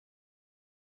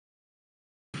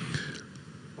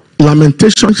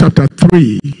Lamentation chapter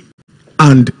 3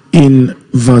 and in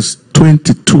verse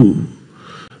 22.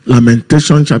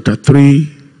 Lamentation chapter 3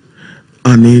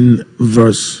 and in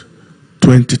verse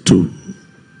 22.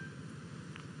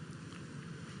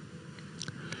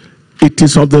 It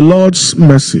is of the Lord's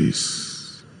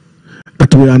mercies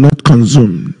that we are not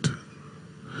consumed,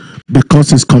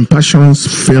 because his compassions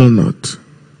fail not.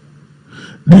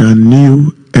 They are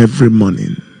new every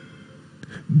morning.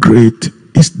 Great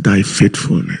is thy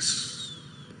faithfulness.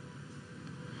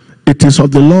 It is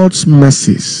of the Lord's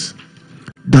mercies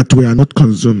that we are not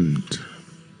consumed,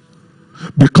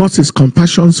 because his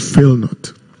compassions fail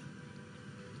not.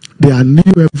 They are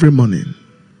new every morning.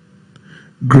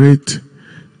 Great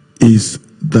is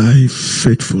thy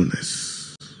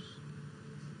faithfulness.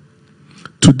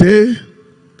 Today,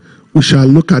 we shall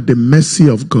look at the mercy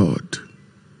of God,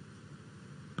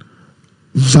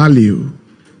 value,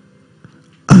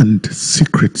 and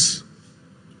secrets.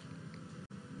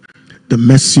 The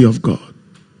mercy of God.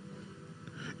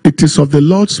 It is of the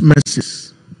Lord's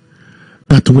mercies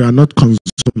that we are not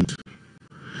consumed,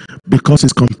 because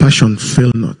his compassion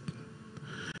fail not.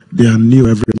 They are new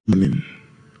every morning.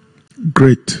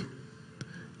 Great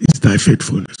is thy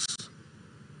faithfulness.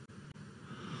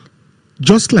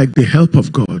 Just like the help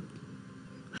of God,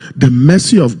 the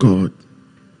mercy of God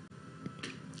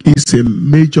is a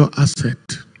major asset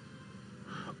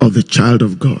of the child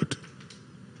of God.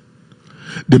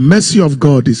 The mercy of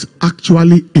God is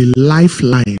actually a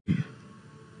lifeline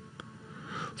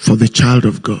for the child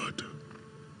of God.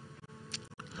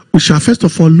 We shall first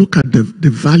of all look at the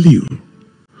value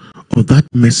of that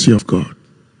mercy of God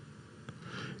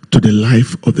to the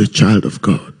life of the child of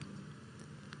God.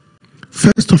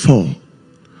 First of all,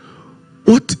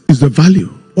 what is the value?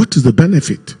 What is the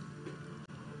benefit?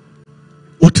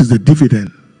 What is the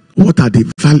dividend? What are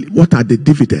the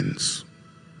dividends?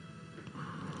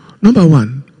 Number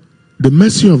one, the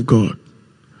mercy of God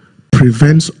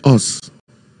prevents us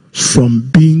from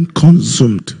being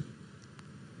consumed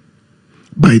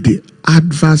by the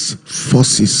adverse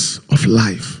forces of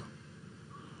life.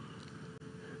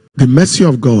 The mercy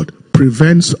of God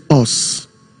prevents us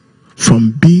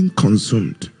from being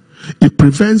consumed. It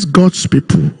prevents God's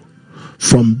people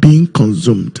from being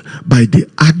consumed by the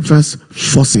adverse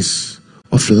forces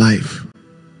of life.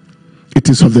 It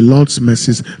is of the Lord's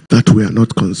mercies that we are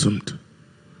not consumed.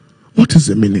 What is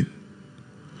the meaning?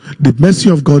 The mercy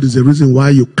of God is the reason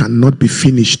why you cannot be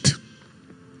finished.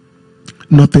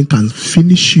 Nothing can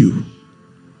finish you.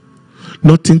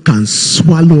 Nothing can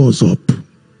swallow us up.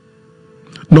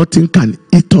 Nothing can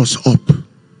eat us up.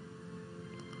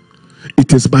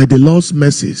 It is by the Lord's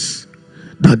mercies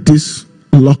that this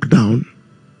lockdown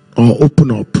or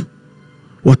open up,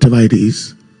 whatever it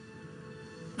is,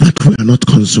 that we are not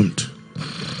consumed.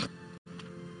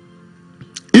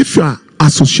 If you are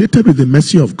associated with the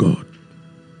mercy of God,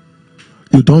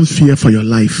 you don't fear for your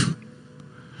life.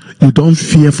 You don't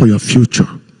fear for your future.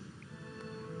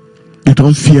 You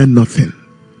don't fear nothing,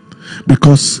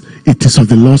 because it is of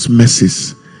the Lord's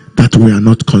mercies that we are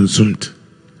not consumed.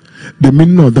 The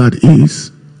meaning of that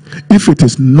is, if it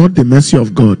is not the mercy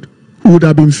of God, we would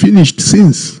have been finished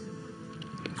since.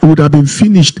 We would have been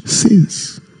finished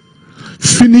since.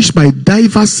 Finished by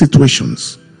diverse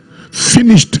situations.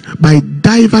 Finished by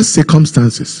diverse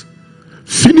circumstances.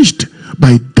 Finished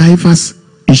by diverse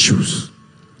issues.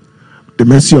 The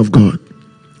mercy of God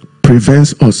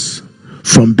prevents us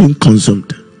from being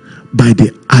consumed by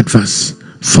the adverse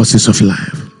forces of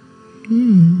life.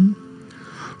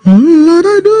 Oh Lord,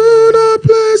 I do not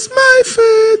place my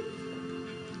faith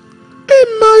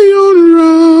in my own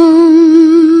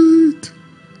right.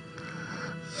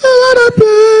 Lord, I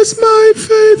place my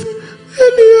faith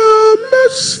in your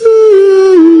mercy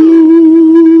alone.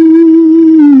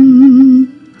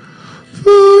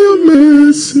 For your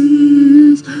mercy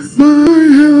is my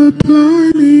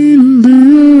helpline in the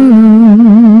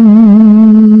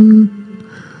earth,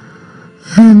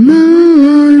 and my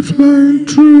lifeline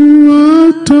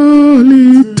throughout all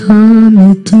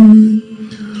eternity.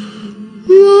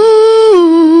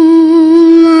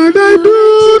 Lord, I do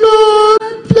not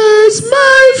place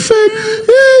my faith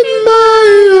in my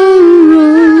own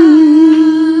right.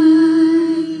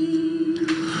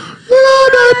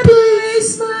 Lord, I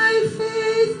place my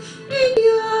faith in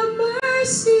your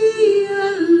mercy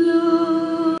alone.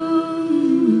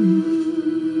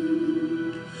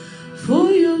 For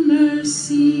your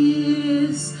mercy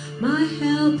is my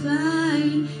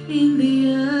helpline in the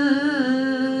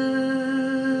earth.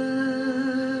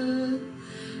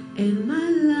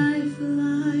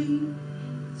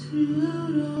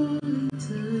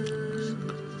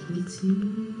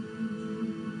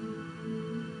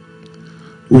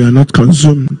 we are not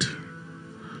consumed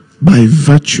by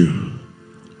virtue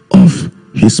of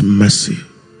his mercy.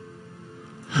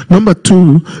 Number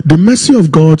two, the mercy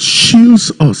of God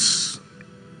shields us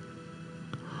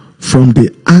from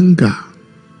the anger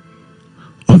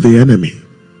of the enemy.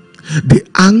 The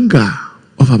anger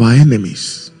of our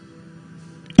enemies.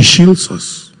 It shields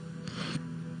us.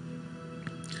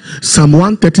 Psalm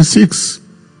 136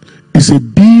 is a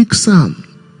big psalm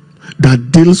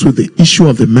that deals with the issue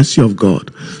of the mercy of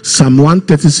God. Psalm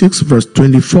 136 verse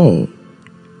 24.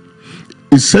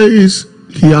 It says,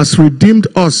 he has redeemed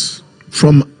us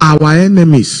from our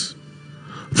enemies,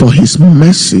 for his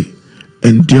mercy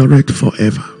endureth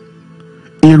forever.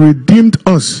 He redeemed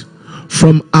us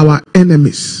from our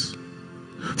enemies,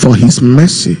 for his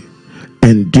mercy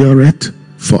endureth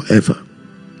forever.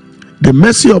 The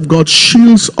mercy of God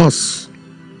shields us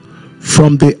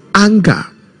from the anger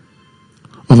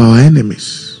of our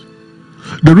enemies.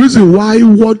 The reason why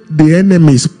what the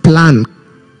enemies plan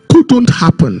couldn't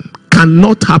happen,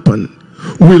 cannot happen,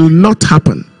 will not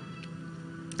happen,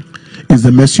 is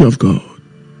the mercy of God.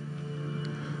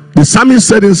 The psalmist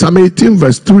said in Psalm 18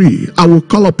 verse 3, I will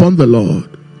call upon the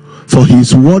Lord, for he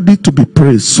is worthy to be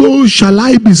praised. So shall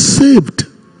I be saved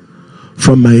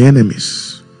from my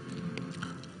enemies.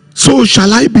 So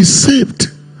shall I be saved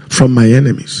from my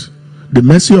enemies. The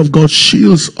mercy of God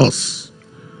shields us.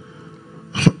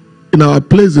 In our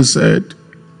place they said,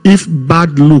 if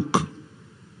bad luck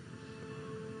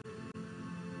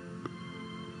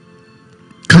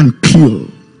can kill,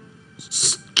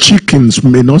 chickens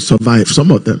may not survive, some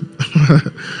of them.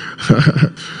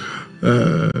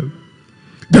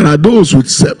 There are those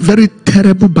with very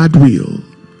terrible bad will,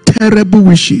 terrible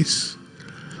wishes.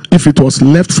 If it was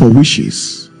left for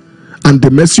wishes and the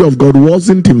mercy of God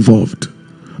wasn't involved,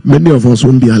 many of us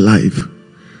won't be alive.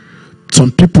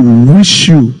 Some people wish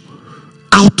you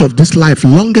out of this life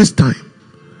longest time,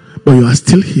 but you are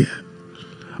still here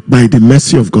by the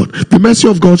mercy of God. The mercy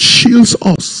of God shields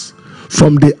us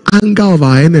from the anger of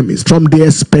our enemies, from the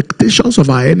expectations of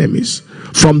our enemies,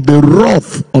 from the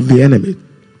wrath of the enemy.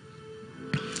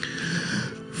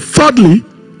 Thirdly,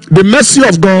 the mercy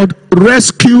of God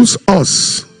rescues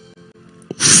us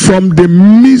from the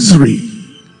misery,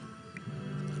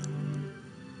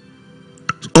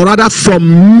 or rather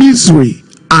from misery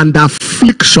and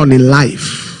affliction in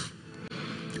life.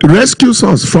 It rescues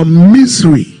us from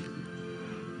misery.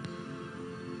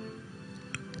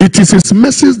 It is his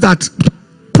mercies that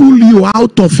pull you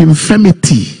out of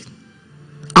infirmity,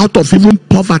 out of even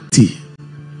poverty,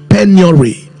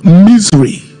 penury,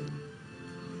 misery.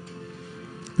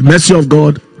 The mercy of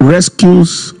God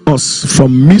rescues us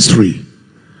from misery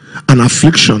and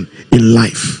affliction in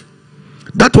life.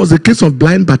 That was the case of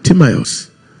blind Bartimaeus.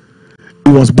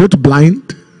 He was both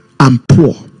blind and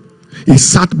poor. He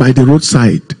sat by the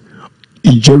roadside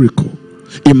in Jericho.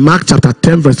 In Mark chapter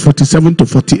 10 verse 47 to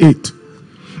 48.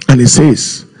 And he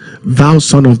says, thou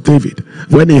son of David.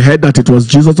 When he heard that it was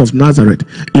Jesus of Nazareth,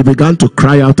 he began to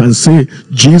cry out and say,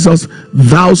 Jesus,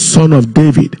 thou son of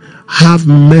David, have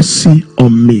mercy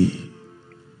on me.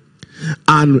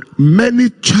 And many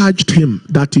charged him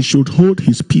that he should hold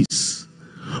his peace.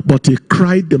 But he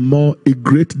cried the more a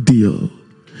great deal,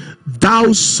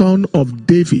 thou son of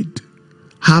David,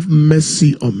 have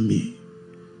mercy on me.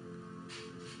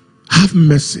 Have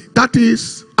mercy. That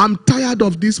is, I'm tired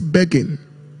of this begging.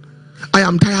 I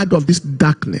am tired of this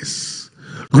darkness.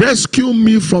 Rescue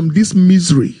me from this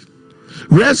misery.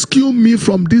 Rescue me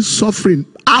from this suffering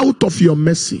out of your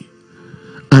mercy.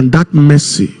 And that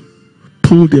mercy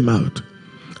pulled him out.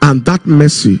 And that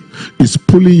mercy is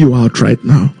pulling you out right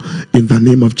now in the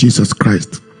name of Jesus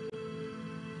Christ.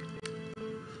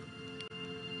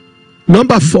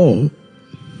 Number 4,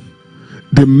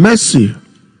 the mercy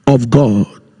of God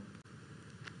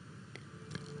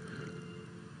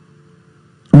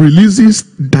releases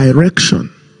direction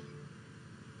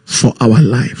for our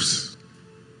lives.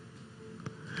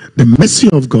 The mercy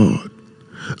of God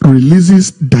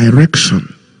releases direction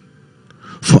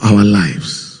for our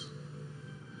lives.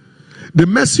 The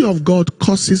mercy of God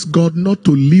causes God not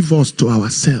to leave us to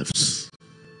ourselves,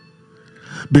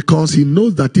 because he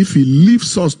knows that if he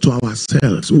leaves us to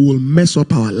ourselves, we will mess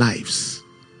up our lives.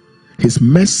 His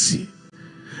mercy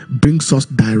brings us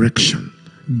direction,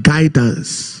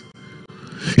 guidance.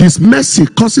 His mercy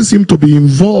causes him to be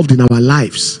involved in our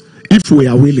lives, if we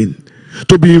are willing,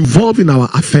 to be involved in our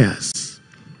affairs.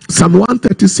 Psalm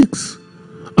 136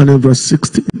 and in verse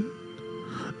 16,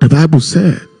 the Bible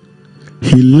said,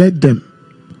 he led them,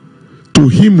 to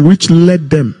him which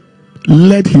led them,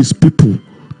 led his people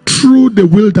through the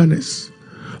wilderness,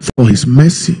 for his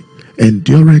mercy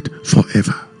endureth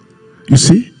forever. You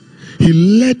see, He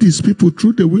led his people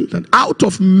through the wilderness. Out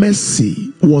of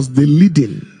mercy was the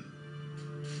leading.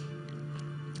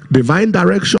 Divine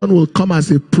direction will come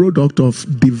as a product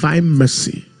of divine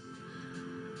mercy.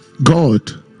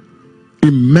 God,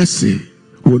 in mercy,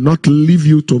 will not leave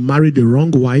you to marry the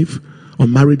wrong wife or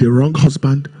marry the wrong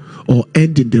husband or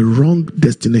end in the wrong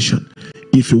destination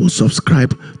if you will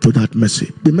subscribe to that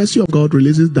mercy. The mercy of God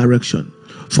releases direction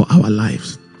for our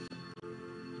lives.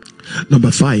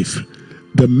 Number 5,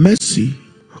 the mercy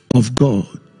of God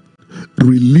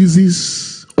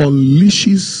unleashes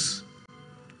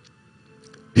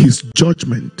his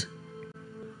judgment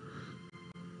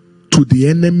to the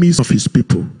enemies of his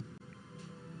people.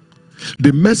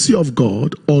 The mercy of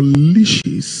God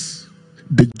unleashes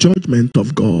the judgment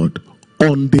of God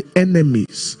on the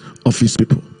enemies of his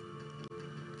people.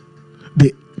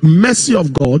 The mercy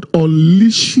of God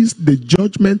unleashes the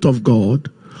judgment of God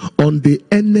on the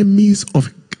enemies of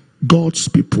God's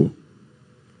people.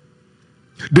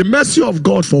 The mercy of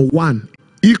God for one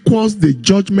equals the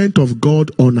judgment of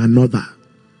God on another.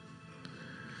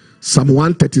 Psalm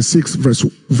 136 verse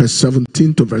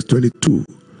 17 to verse 22.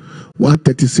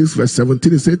 136 verse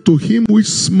 17, it said, to him which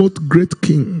smote great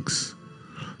kings,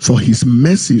 for his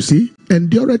mercy, you see,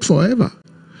 endureth forever.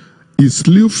 He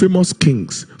slew famous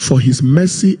kings, for his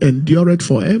mercy endureth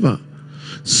forever.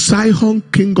 Sihon,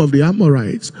 king of the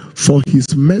Amorites, for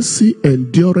his mercy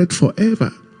endureth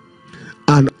forever.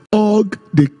 And Og,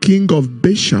 the king of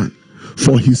Bashan,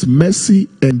 for his mercy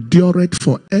endureth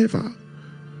forever.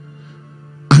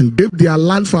 And gave their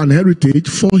land for an heritage,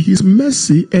 for his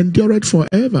mercy endureth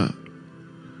forever.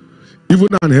 Even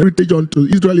an heritage unto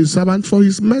Israel his servant, for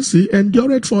his mercy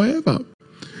endureth forever.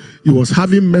 He was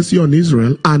having mercy on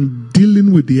Israel and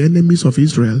dealing with the enemies of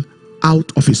Israel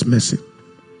out of his mercy.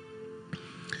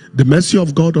 The mercy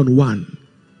of God on one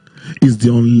is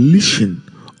the unleashing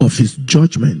of his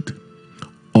judgment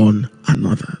on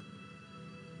another.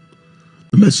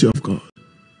 The mercy of God.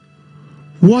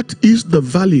 What is the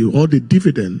value or the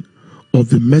dividend of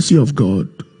the mercy of God?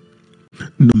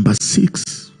 Number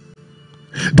 6.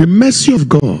 The mercy of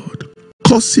God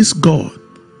causes God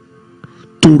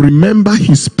to remember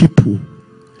his people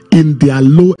in their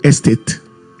low estate.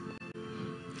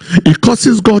 It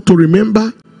causes God to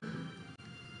remember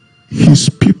his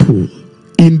people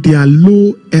in their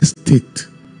low estate,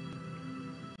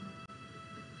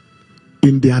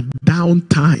 in their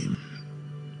downtime.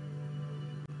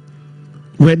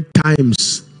 When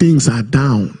things are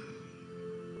down,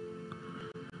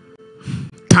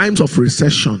 times of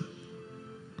recession,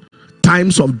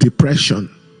 times of depression,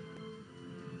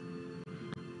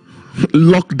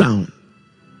 lockdown.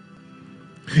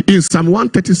 In Psalm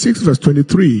 136 verse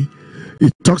 23,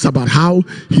 it talks about how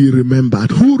he remembered.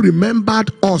 Who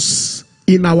remembered us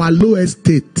in our low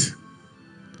estate?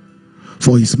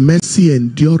 For his mercy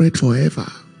endureth forever.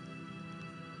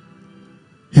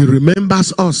 He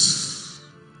remembers us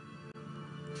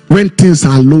when things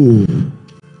are low,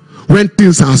 when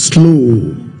things are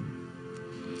slow.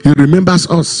 He remembers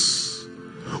us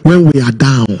when we are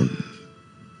down.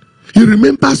 He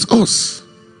remembers us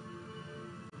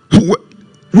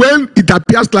when it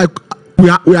appears like we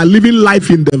are living life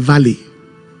in the valley.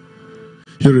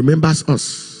 He remembers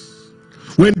us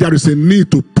when there is a need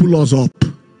to pull us up.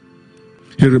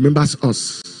 He remembers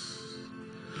us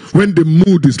when the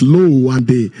mood is low and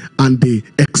the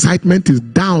excitement is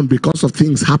down because of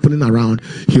things happening around.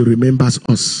 He remembers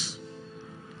us.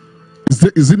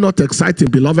 Is it not exciting,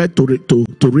 beloved, to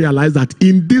realize that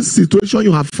in this situation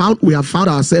we have found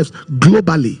ourselves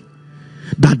globally,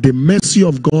 that the mercy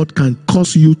of God can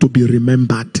cause you to be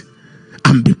remembered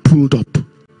and be pulled up.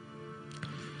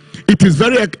 It is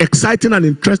very exciting and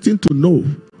interesting to know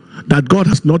that God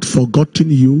has not forgotten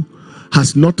you,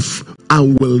 has not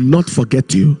and will not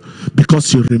forget you, because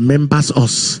he remembers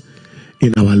us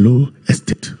in our low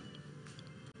estate.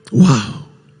 Wow.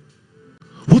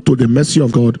 What will the mercy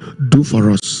of God do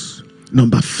for us?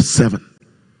 Number 7.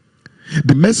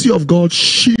 The mercy of God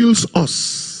shields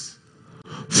us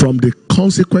from the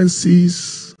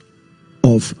consequences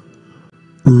of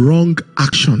wrong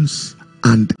actions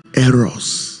and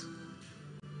errors.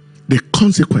 The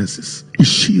consequences, it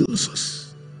shields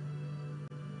us.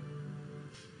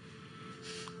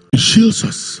 It shields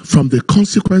us from the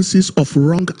consequences of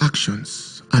wrong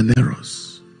actions and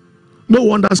errors. No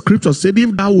wonder scripture said,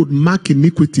 if thou would mark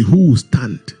iniquity, who will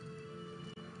stand?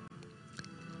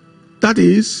 That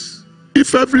is,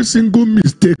 if every single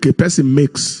mistake a person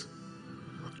makes,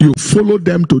 you follow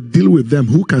them to deal with them,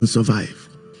 who can survive?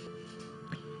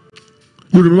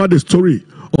 You remember the story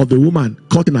of the woman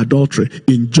caught in adultery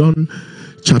in John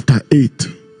chapter 8,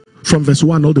 from verse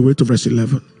 1 all the way to verse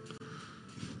 11.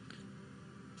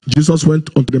 Jesus went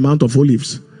onto the Mount of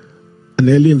Olives, and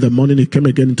early in the morning he came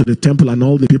again into the temple, and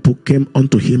all the people came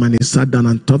unto him, and he sat down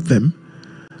and taught them.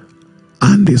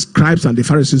 And the scribes and the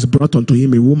Pharisees brought unto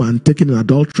him a woman taken in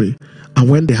adultery. And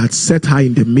when they had set her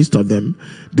in the midst of them,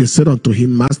 they said unto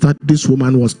him, Master, this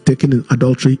woman was taken in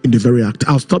adultery in the very act.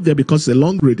 I'll stop there because it's a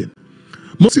long reading.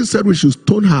 Moses said we should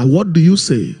stone her. What do you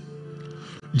say?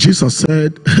 Jesus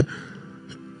said,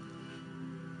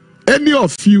 any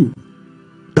of you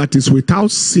that is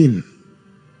without sin,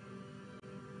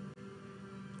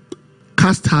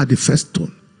 cast her the first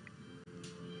stone.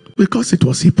 Because it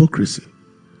was hypocrisy.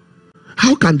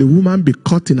 How can the woman be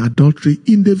caught in adultery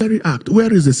in the very act?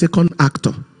 Where is the second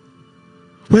actor?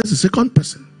 Where is the second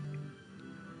person?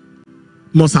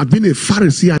 Must have been a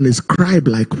Pharisee and a scribe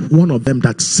like one of them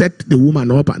that set the woman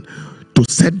up and to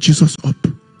set Jesus up.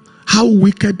 How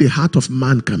wicked the heart of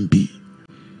man can be.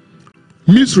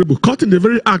 Miserable. Caught in the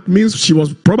very act means she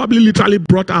was probably literally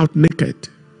brought out naked.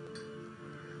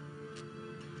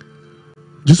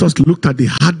 Jesus looked at the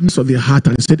hardness of their heart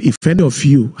and said, if any of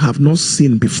you have not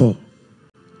sinned before.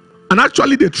 And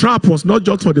actually the trap was not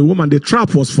just for the woman, the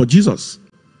trap was for Jesus.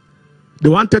 They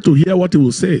wanted to hear what he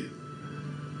will say.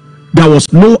 There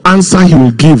was no answer he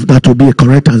will give that will be a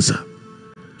correct answer.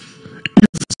 If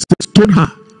they stone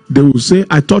her, they will say,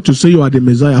 I thought you say you are the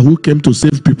Messiah who came to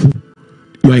save people.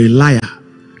 You are a liar.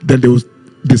 Then they will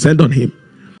descend on him.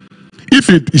 If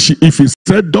he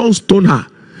said, don't stone her,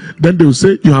 then they will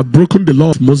say, you have broken the law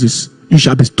of Moses. You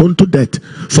shall be stoned to death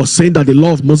for saying that the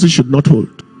law of Moses should not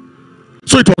hold.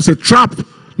 So it was a trap,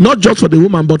 not just for the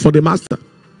woman, but for the master.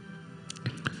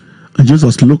 And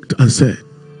Jesus looked and said,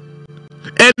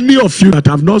 any of you that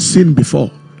have not sinned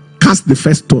before, cast the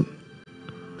first stone.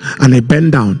 And he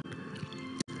bent down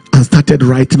and started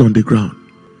writing on the ground.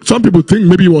 Some people think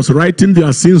maybe he was writing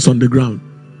their sins on the ground.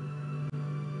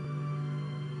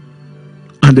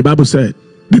 And the Bible said,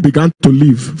 they began to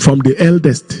leave from the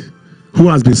eldest, who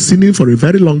has been sinning for a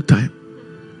very long time.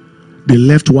 They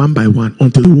left one by one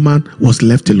until the woman was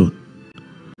left alone.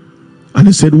 And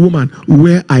he said, woman,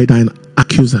 where are thine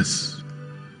accusers?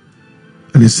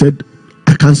 And he said,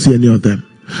 I can't see any of them.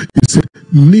 He said,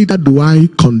 neither do I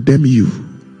condemn you,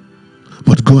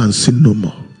 but go and sin no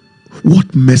more.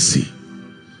 What mercy.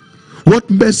 What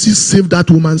mercy saved that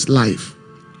woman's life.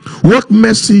 What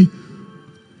mercy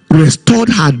restored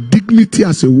her dignity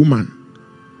as a woman.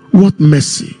 What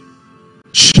mercy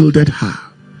shielded her.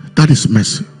 That is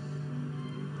mercy.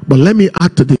 But let me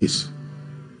add to this.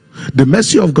 The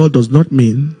mercy of God does not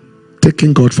mean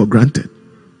taking God for granted.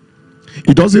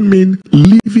 It doesn't mean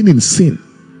living in sin.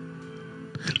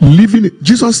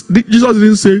 Jesus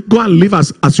didn't say, go and live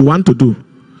as you want to do.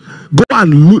 Go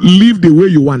and live the way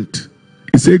you want.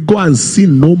 He said, go and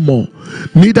sin no more.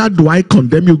 Neither do I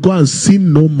condemn you. Go and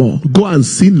sin no more. Go and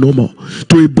sin no more.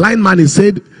 To a blind man, he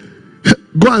said,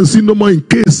 go and sin no more in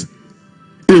case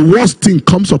a worse thing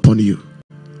comes upon you.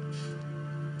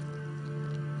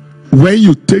 When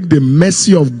you take the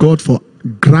mercy of God for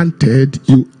granted,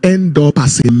 you end up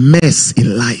as a mess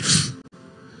in life.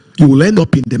 You will end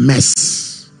up in the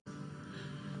mess.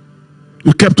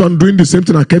 You kept on doing the same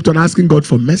thing and kept on asking God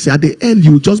for mercy. At the end,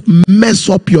 you just mess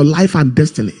up your life and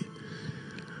destiny.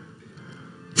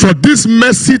 For this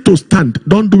mercy to stand,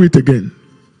 don't do it again.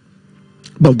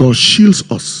 But God shields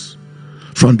us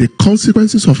from the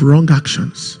consequences of wrong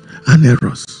actions and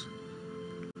errors.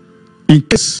 In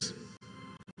case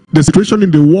the situation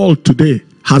in the world today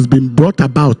has been brought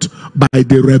about by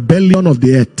the rebellion of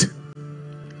the earth.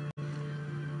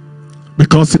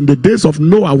 Because in the days of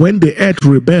Noah, when the earth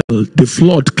rebelled, the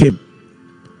flood came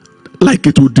like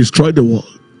it would destroy the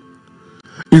world.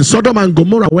 In Sodom and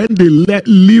Gomorrah, when they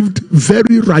lived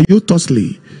very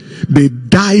riotously, they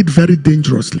died very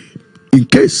dangerously. In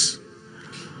case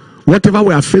whatever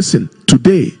we are facing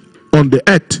today on the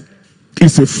earth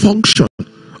is a function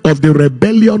of the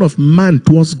rebellion of man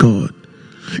towards God.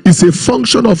 It's a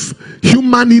function of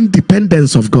human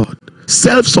independence of God,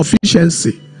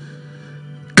 self-sufficiency,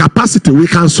 capacity. We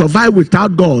can survive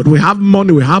without God. We have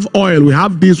money, we have oil, we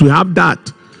have this, we have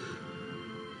that.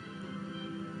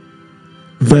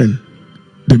 Then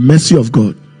the mercy of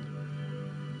God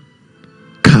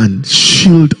can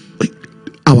shield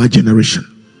our generation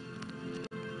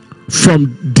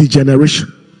from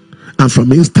degeneration and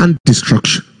from instant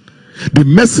destruction. The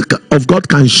mercy of God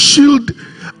can shield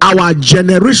our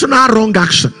generational wrong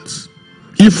actions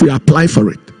if we apply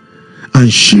for it,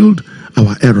 and shield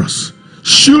our errors,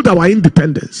 shield our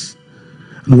independence.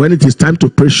 And when it is time to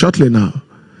pray shortly now,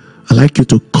 I'd like you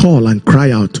to call and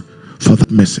cry out for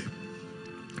that mercy.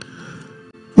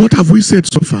 What have we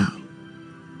said so far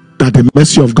that the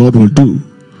mercy of God will do?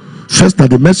 First, that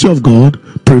the mercy of God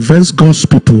prevents God's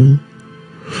people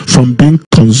from being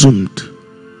consumed.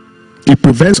 It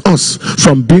prevents us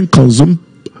from being consumed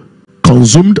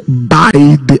by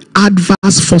the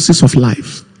adverse forces of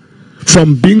life.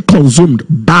 From being consumed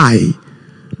by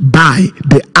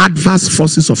the adverse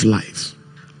forces of life.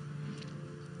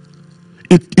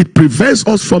 It prevents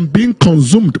us from being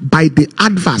consumed by the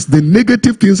adverse, the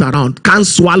negative things around can't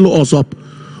swallow us up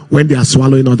when they are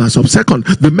swallowing others up. Second,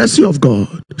 the mercy of God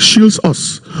shields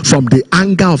us from the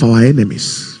anger of our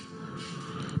enemies.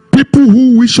 People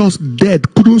who wish us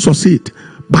dead couldn't succeed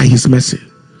by his mercy.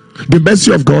 The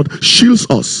mercy of God shields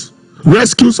us,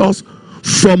 rescues us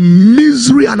from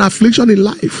misery and affliction in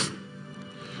life.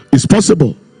 It's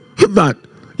possible that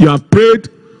you have prayed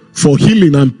for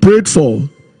healing and prayed for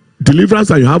deliverance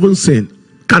that you haven't seen.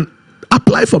 Can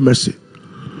apply for mercy.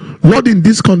 Lord, in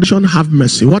this condition, have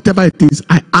mercy. Whatever it is,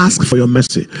 I ask for your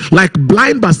mercy. Like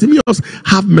blind Bartimaeus,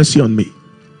 have mercy on me.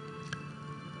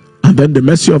 And then the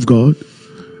mercy of God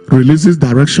releases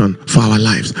direction for our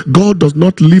lives. God does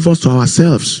not leave us to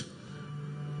ourselves,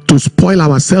 to spoil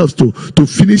ourselves, to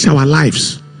finish our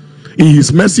lives. In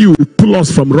his mercy, he will pull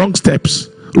us from wrong steps,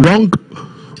 wrong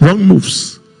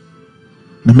moves.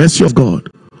 The mercy of God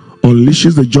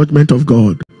unleashes the judgment of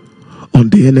God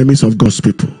on the enemies of God's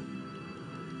people.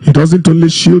 He doesn't only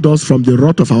shield us from the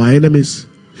wrath of our enemies,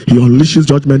 he unleashes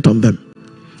judgment on them.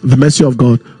 The mercy of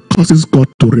God causes God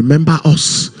to remember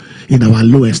us in our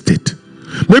lowest state.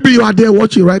 Maybe you are there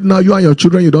watching right now, you and your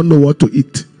children, you don't know what to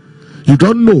eat. You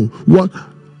don't know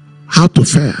how to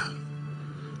fare.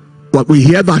 But we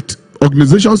hear that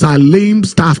organizations are laying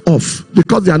staff off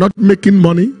because they are not making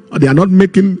money, or they are not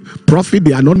making profit,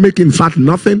 they are not making, in fact,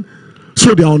 nothing.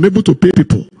 So they are unable to pay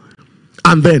people.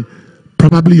 And then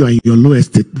probably you are in your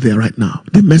lowest state there right now.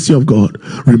 The mercy of God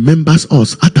remembers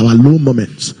us at our low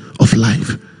moments of life.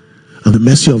 And the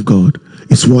mercy of God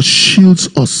is what shields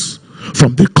us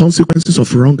from the consequences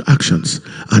of wrong actions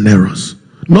and errors.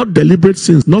 Not deliberate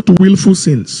sins, not willful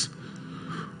sins.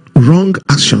 Wrong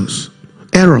actions,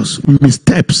 errors,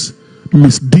 missteps,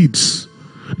 misdeeds.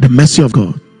 The mercy of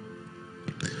God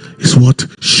is what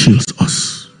shields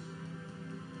us.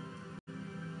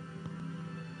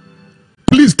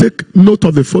 Please take note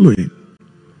of the following.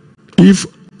 If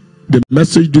the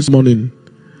message this morning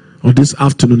or this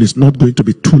afternoon is not going to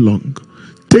be too long,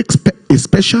 take a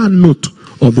special note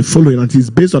of the following, and it is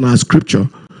based on our scripture,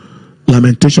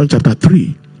 Lamentation chapter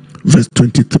 3, verse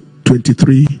 22 to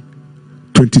 23.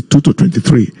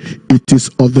 It is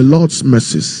of the Lord's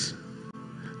mercies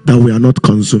that we are not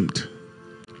consumed,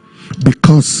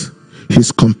 because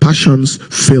his compassions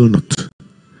fail not.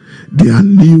 They are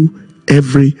new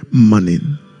every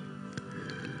morning.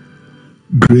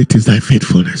 Great is thy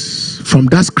faithfulness. From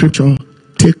that scripture,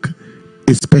 take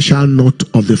a special note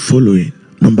of the following.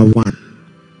 Number one,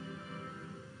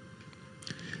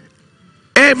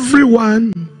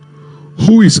 everyone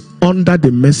who is under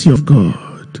the mercy of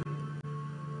God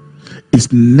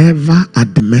is never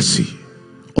at the mercy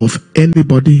of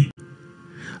anybody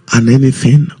and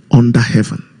anything under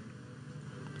heaven.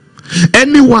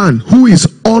 Anyone who is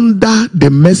under the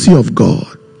mercy of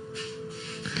God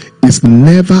is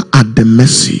never at the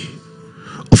mercy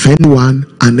of anyone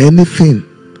and anything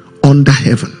under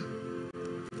heaven.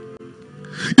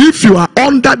 If you are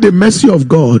under the mercy of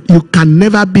God, you can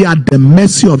never be at the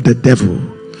mercy of the devil,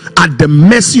 at the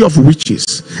mercy of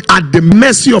witches, at the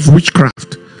mercy of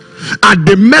witchcraft, at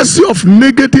the mercy of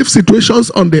negative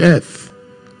situations on the earth.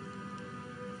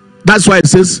 That's why it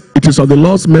says it is of the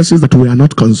Lord's mercies that we are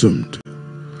not consumed.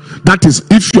 That is,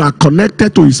 if you are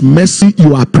connected to his mercy,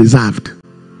 you are preserved.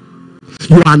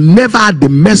 You are never at the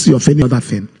mercy of any other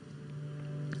thing.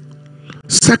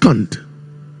 Second,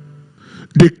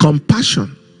 the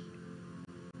compassion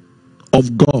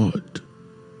of God,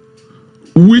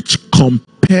 which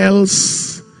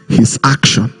compels his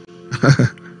action,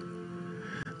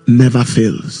 never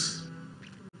fails.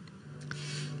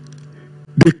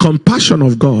 The compassion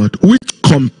of God, which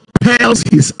compels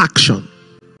his action,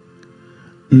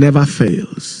 never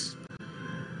fails.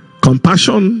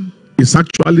 Compassion is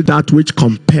actually that which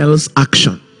compels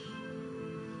action.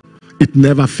 It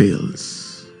never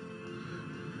fails.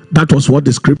 That was what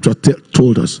the scripture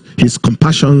told us. His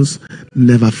compassions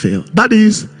never fail. That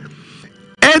is,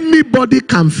 anybody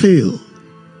can fail.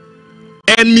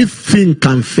 Anything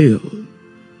can fail.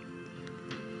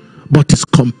 But his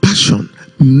compassion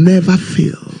never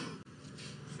fails.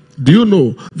 Do you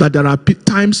know that there are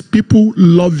times people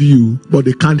love you, but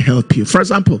they can't help you? For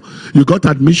example, you got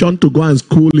admission to go and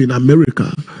school in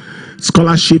America.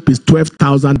 Scholarship is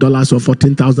 $12,000 or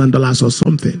 $14,000 or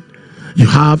something. You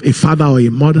have a father or a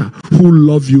mother who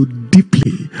love you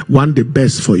deeply, want the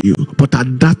best for you, but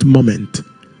at that moment,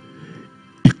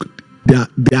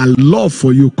 their love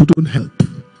for you couldn't help.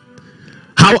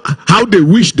 How they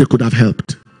wish they could have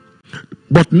helped,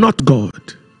 but not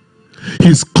God.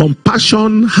 His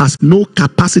compassion has no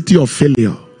capacity of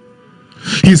failure.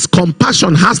 His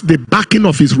compassion has the backing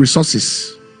of his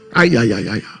resources.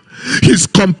 His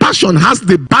compassion has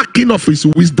the backing of his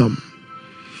wisdom.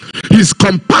 His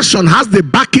compassion has the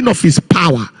backing of his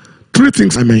power. Three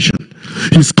things I mentioned.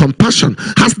 His compassion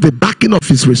has the backing of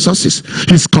his resources.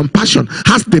 His compassion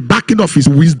has the backing of his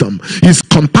wisdom. His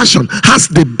compassion has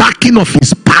the backing of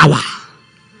his power.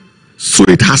 So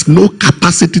it has no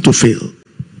capacity to fail.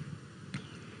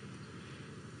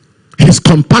 His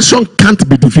compassion can't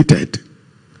be defeated.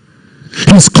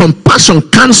 His compassion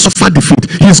can't suffer defeat.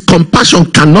 His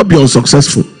compassion cannot be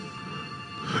unsuccessful.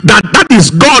 That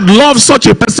is, God loves such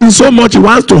a person so much he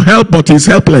wants to help, but he's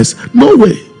helpless. No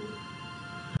way.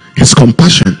 His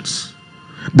compassions,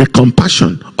 the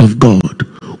compassion of God,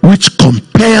 which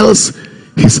compels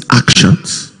his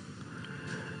actions,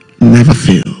 never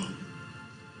fail.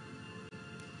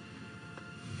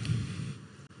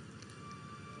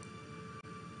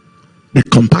 The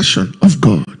compassion of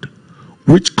God,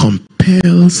 which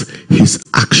compels his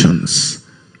actions,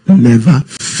 never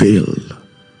fail.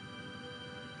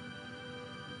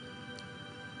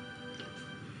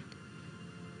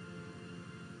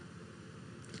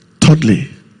 Thirdly,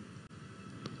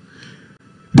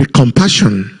 the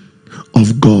compassion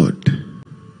of God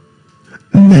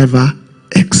never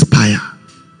expire.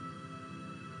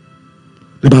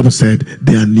 The Bible said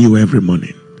they are new every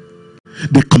morning.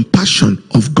 The compassion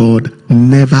of God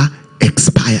never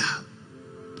expire.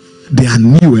 They are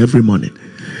new every morning.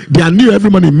 They are new every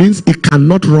morning means it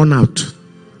cannot run out.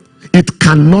 It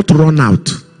cannot run out.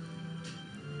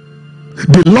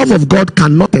 The love of God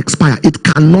cannot expire. It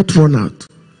cannot run out.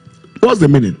 What's the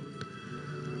meaning?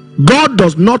 God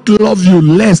does not love you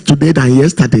less today than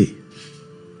yesterday.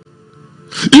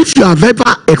 If you have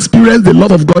ever experienced the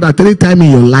love of God at any time in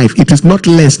your life, it is not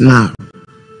less now.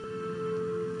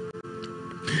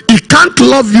 He can't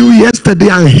love you yesterday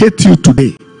and hate you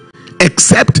today,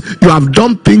 except you have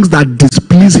done things that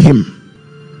displease him.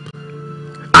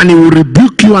 And he will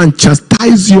rebuke you and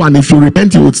chastise you, and if you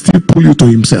repent, he will still pull you to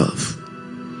himself.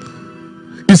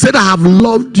 He said, I have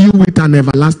loved you with an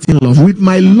everlasting love. With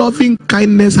my loving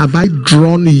kindness have I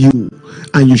drawn you,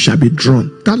 and you shall be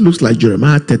drawn. That looks like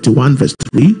Jeremiah 31 verse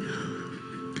 3.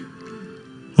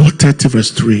 Or 30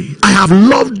 verse 3. I have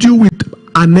loved you with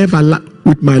an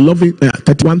with my loving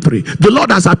 31:3. The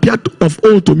Lord has appeared of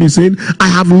old to me, saying, I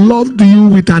have loved you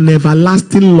with an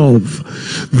everlasting love.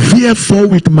 Therefore,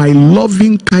 with my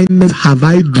loving kindness have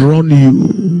I drawn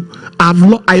you.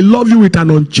 I love you with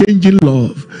an unchanging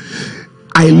love.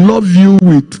 I love you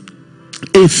with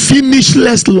a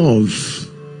finishless love.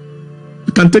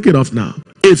 You can take it off now.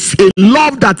 A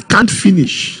love that can't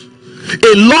finish.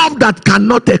 A love that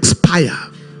cannot expire.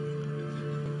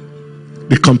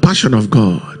 The compassion of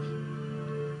God.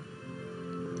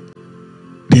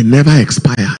 They never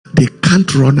expire. They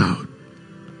can't run out.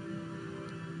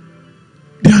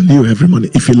 They are new every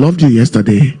morning. If he loved you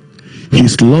yesterday,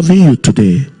 he's loving you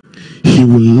today. He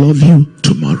will love you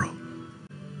tomorrow.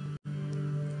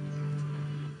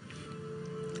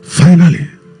 Finally,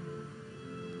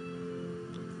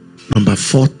 number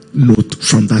 4 note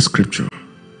from that scripture.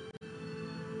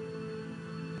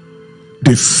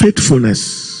 The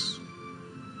faithfulness,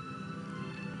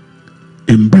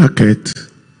 in bracket,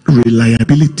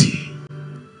 reliability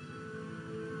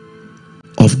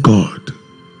of God,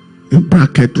 in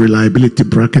bracket, reliability,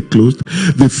 bracket closed.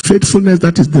 The faithfulness,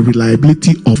 that is the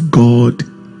reliability of God,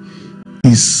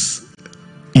 is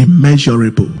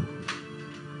immeasurable.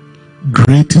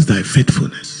 Great is thy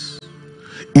faithfulness.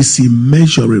 It's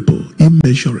immeasurable,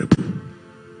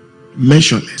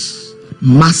 measureless,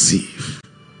 massive.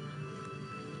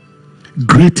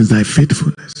 Great is thy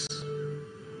faithfulness.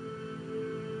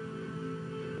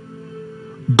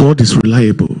 God is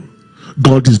reliable.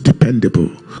 God is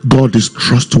dependable. God is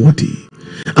trustworthy.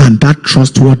 And that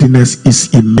trustworthiness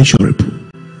is immeasurable.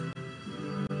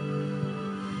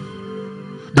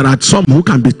 There are some who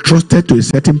can be trusted to a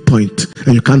certain point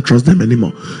and you can't trust them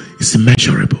anymore. It's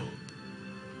immeasurable.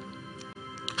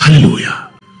 Hallelujah.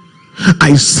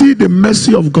 I see the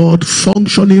mercy of God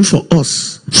functioning for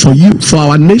us, for you, for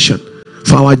our nation,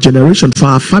 for our generation, for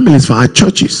our families, for our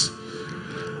churches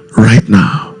right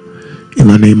now, in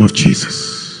the name of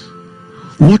Jesus.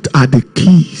 What are the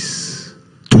keys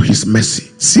to his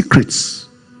mercy? Secrets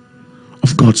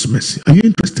of God's mercy. Are you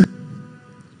interested?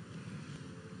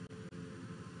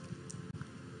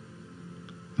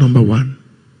 Number 1,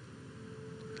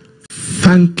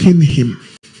 thanking him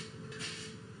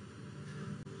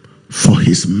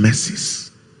his mercies.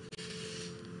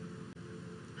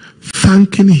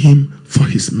 Thanking him for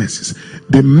his mercies.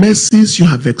 The mercies you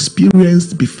have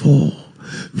experienced before,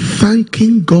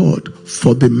 thanking God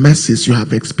for the mercies you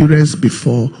have experienced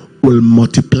before will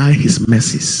multiply his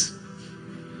mercies.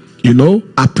 You know,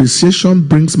 appreciation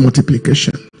brings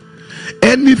multiplication.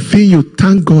 Anything you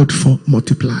thank God for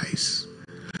multiplies.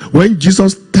 When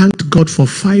Jesus thanked God for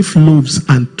 5 loaves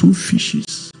and 2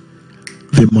 fishes,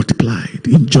 they multiplied.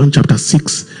 In John chapter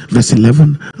 6, verse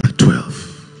 11 and 12.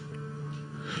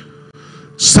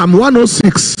 Psalm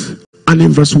 106 and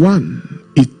in verse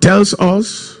 1, it tells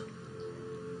us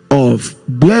of,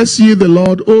 bless ye the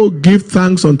Lord, oh give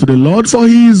thanks unto the Lord, for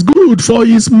he is good, for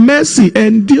his mercy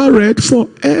endureth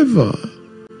forever.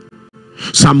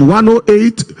 Psalm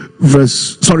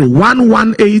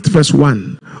 118 verse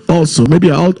 1. Also, maybe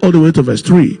all the way to verse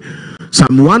 3.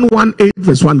 Psalm 118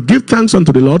 verse 1. Give thanks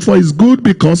unto the Lord, for his good,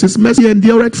 because his mercy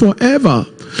endureth forever.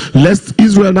 Let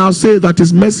Israel now say that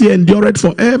his mercy endureth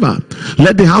forever.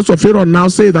 Let the house of Aaron now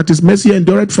say that his mercy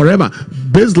endureth forever.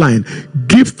 Baseline,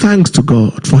 give thanks to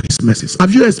God for his mercies.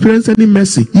 Have you experienced any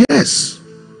mercy? Yes.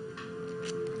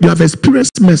 You have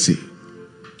experienced mercy.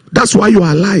 That's why you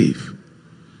are alive.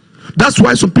 That's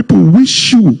why some people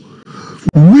wish you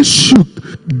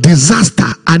disaster,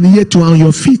 and yet you are on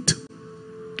your feet.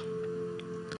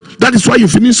 That is why you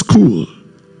finish school.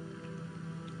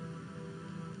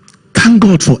 Thank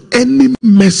God for any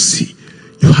mercy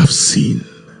you have seen,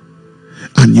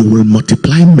 and you will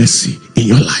multiply mercy in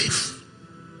your life.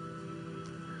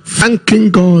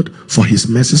 Thanking God for his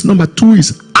mercies. Number 2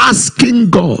 is asking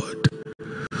God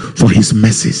for his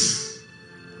mercies.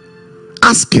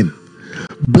 Asking.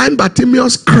 Blind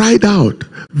Bartimaeus cried out,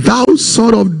 thou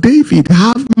son of David,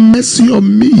 have mercy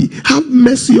on me, have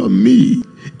mercy on me.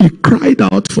 He cried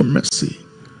out for mercy.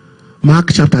 Mark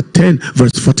chapter 10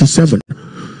 verse 47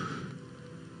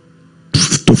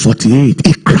 to 48.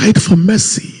 He cried for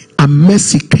mercy, and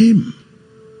mercy came.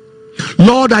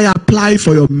 Lord, I apply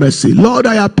for your mercy. Lord,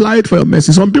 I applied for your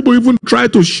mercy. Some people even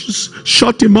tried to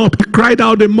shut him up. He cried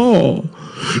out the more.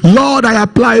 Lord, I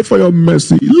apply for your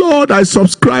mercy. Lord, I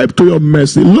subscribe to your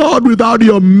mercy. Lord, without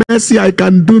your mercy, I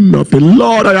can do nothing.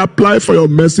 Lord, I apply for your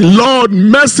mercy. Lord,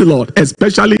 mercy, Lord.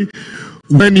 Especially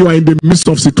when you are in the midst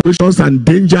of situations and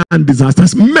danger and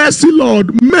disasters. Mercy,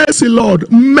 Lord. Mercy,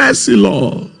 Lord. Mercy,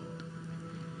 Lord.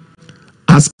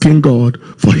 Asking God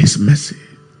for his mercy.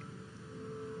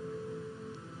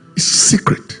 It's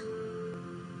secret.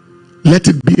 Let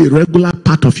it be a regular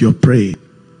part of your praying.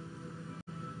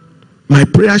 My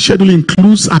prayer schedule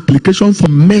includes application for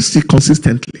mercy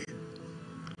consistently.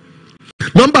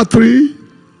 Number 3,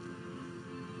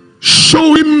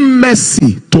 showing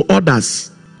mercy to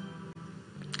others.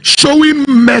 Showing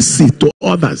mercy to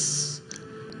others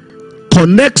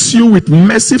connects you with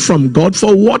mercy from God.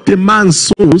 For what a man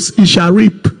sows, he shall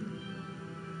reap.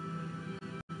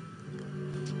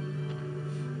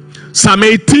 Psalm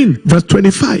 18 verse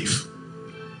 25.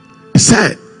 He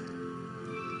said,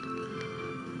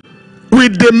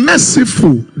 with the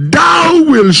merciful, thou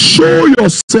wilt show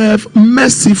yourself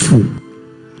merciful.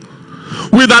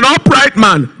 With an upright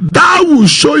man, thou wilt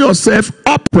show yourself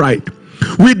upright.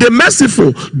 With the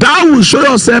merciful, thou wilt show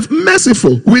yourself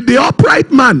merciful. With the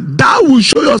upright man, thou wilt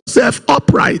show yourself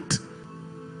upright.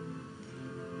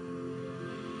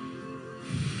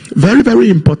 Very, very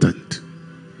important.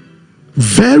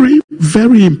 Very,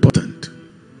 very important.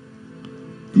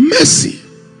 Mercy.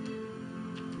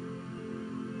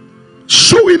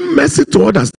 Showing mercy to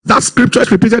others. That scripture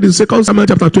is repeated in 2 Samuel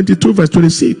chapter 22 verse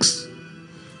 26.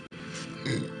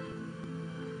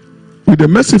 With the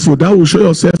merciful, thou will show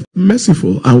yourself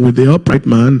merciful, and with the upright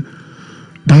man,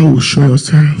 thou will show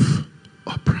yourself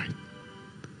upright.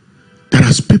 There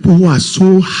are people who are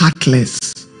so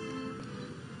heartless,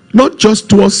 not just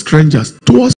towards strangers,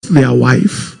 towards their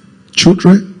wife,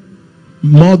 children,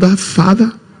 mother,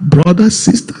 father, brothers,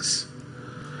 sisters,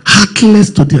 heartless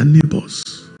to their neighbors.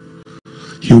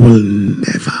 You will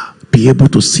never be able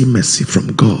to see mercy from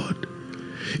God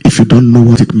if you don't know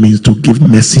what it means to give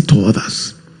mercy to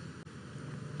others.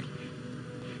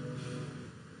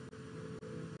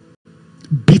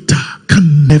 Bitter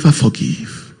can never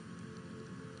forgive.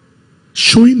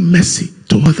 Showing mercy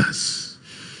to others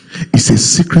is a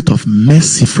secret of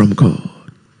mercy from God.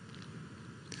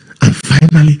 And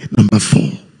finally, number 4,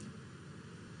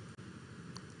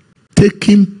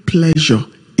 taking pleasure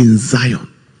in Zion.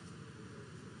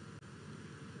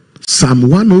 Psalm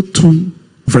 102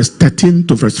 verse 13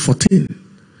 to verse 14.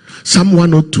 Psalm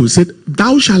 102 said,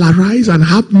 thou shalt arise and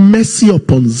have mercy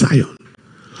upon Zion,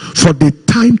 for the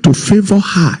time to favor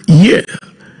her, yea,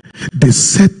 the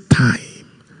set time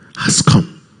has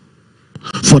come.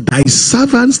 For thy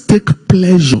servants take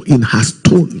pleasure in her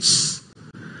stones,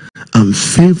 and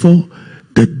favor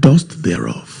the dust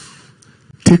thereof.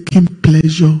 Taking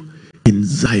pleasure in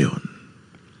Zion.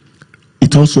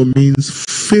 It also means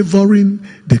favoring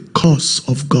the cause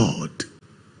of God.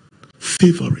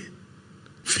 Favoring.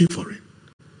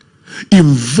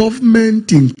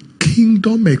 Involvement in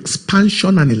kingdom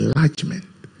expansion and enlargement.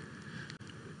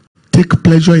 Take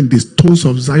pleasure in the stones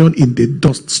of Zion, in the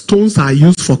dust. Stones are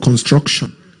used for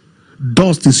construction.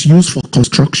 Dust is used for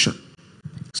construction.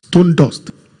 Stone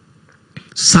dust.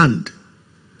 Sand.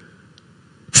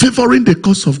 Favoring the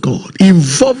cause of God.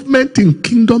 Involvement in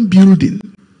kingdom building.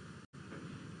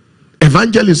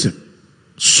 Evangelism.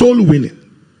 Soul winning.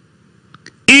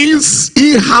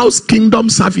 In-house kingdom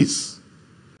service.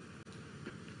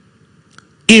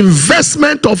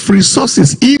 Investment of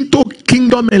resources into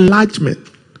kingdom enlargement.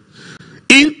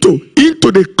 Into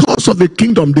the cause of the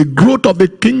kingdom, the growth of the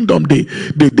kingdom,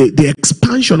 the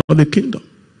expansion of the kingdom.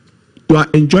 You are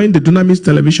enjoying the DUNAMIS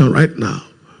television right now.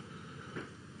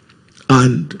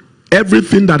 And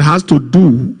everything that has to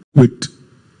do with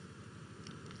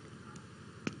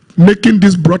making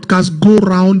this broadcast go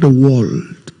around the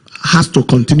world has to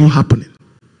continue happening.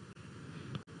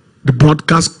 The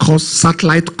broadcast costs,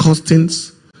 satellite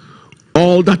costings,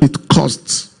 all that it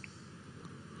costs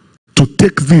to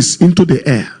take this into the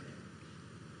air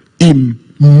in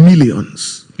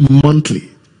millions monthly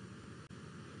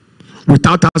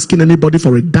without asking anybody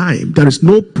for a dime. There is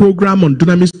no program on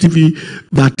DUNAMIS TV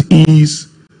that is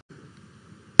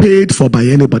paid for by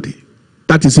anybody.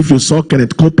 That is, if you saw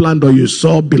Kenneth Copeland or you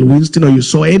saw Bill Winston or you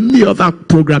saw any other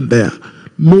program there,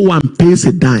 no one pays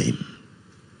a dime.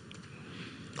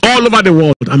 All over the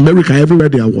world, America, everywhere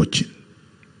they are watching.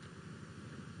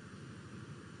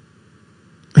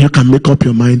 You can make up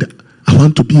your mind, I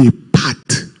want to be a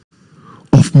part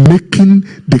of making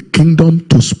the kingdom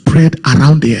to spread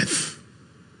around the earth.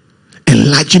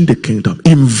 Enlarging the kingdom.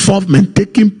 Involvement,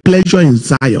 taking pleasure in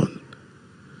Zion.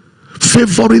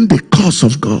 Favoring the cause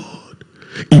of God.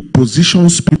 It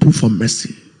positions people for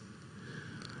mercy.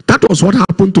 That was what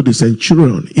happened to the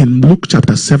centurion in Luke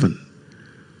chapter 7.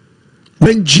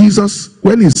 When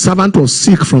his servant was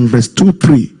sick, from verse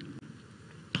 2-3,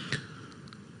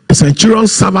 the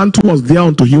centurion's servant who was there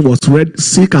unto him was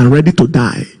sick and ready to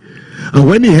die. And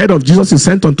when he heard of Jesus, he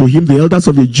sent unto him the elders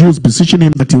of the Jews, beseeching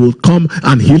him that he will come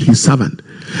and heal his servant.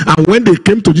 And when they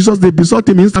came to Jesus, they besought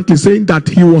him instantly, saying that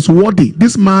he was worthy.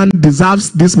 This man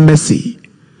deserves this mercy.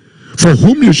 For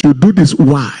whom you should do this?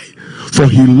 Why? For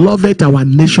he loveth our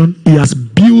nation. He has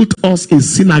built us a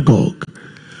synagogue.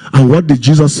 And what did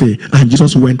Jesus say? And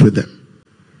Jesus went with them.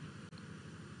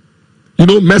 You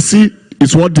know, mercy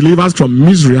is what delivers from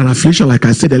misery and affliction, like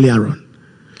I said earlier on.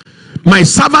 My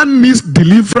servant needs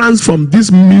deliverance from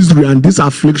this misery and this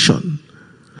affliction.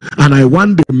 And I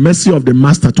want the mercy of the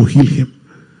master to heal him.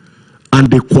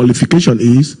 And the qualification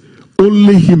is,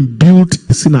 only him built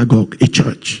a synagogue, a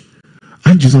church.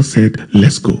 And Jesus said,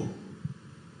 let's go.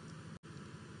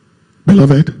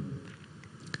 Beloved,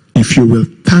 if you will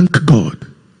thank God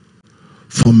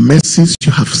for mercies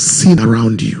you have seen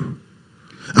around you,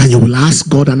 and you will ask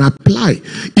God and apply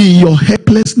in your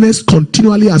helplessness,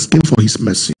 continually asking for his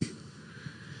mercy,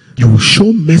 you will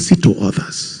show mercy to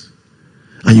others,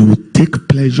 and you will take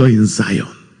pleasure in Zion.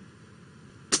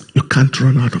 You can't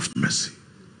run out of mercy.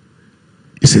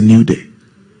 It's a new day.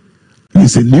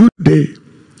 It's a new day.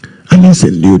 And it's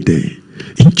a new day.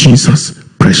 In Jesus'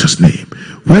 precious name.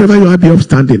 Wherever you are, be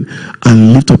upstanding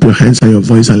and lift up your hands and your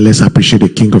voice, and let's appreciate the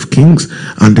King of Kings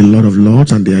and the Lord of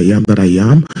Lords and the I am that I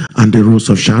am and the Rose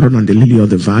of Sharon and the Lily of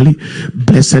the Valley.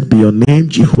 Blessed be your name,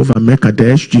 Jehovah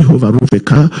Mekadesh, Jehovah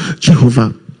Rufeka,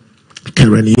 Jehovah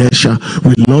Kereniesha.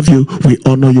 We love you, we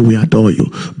honor you, we adore you.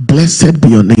 Blessed be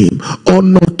your name,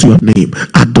 honor to your name,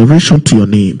 adoration to your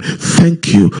name. Thank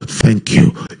you,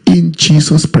 in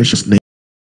Jesus' precious name.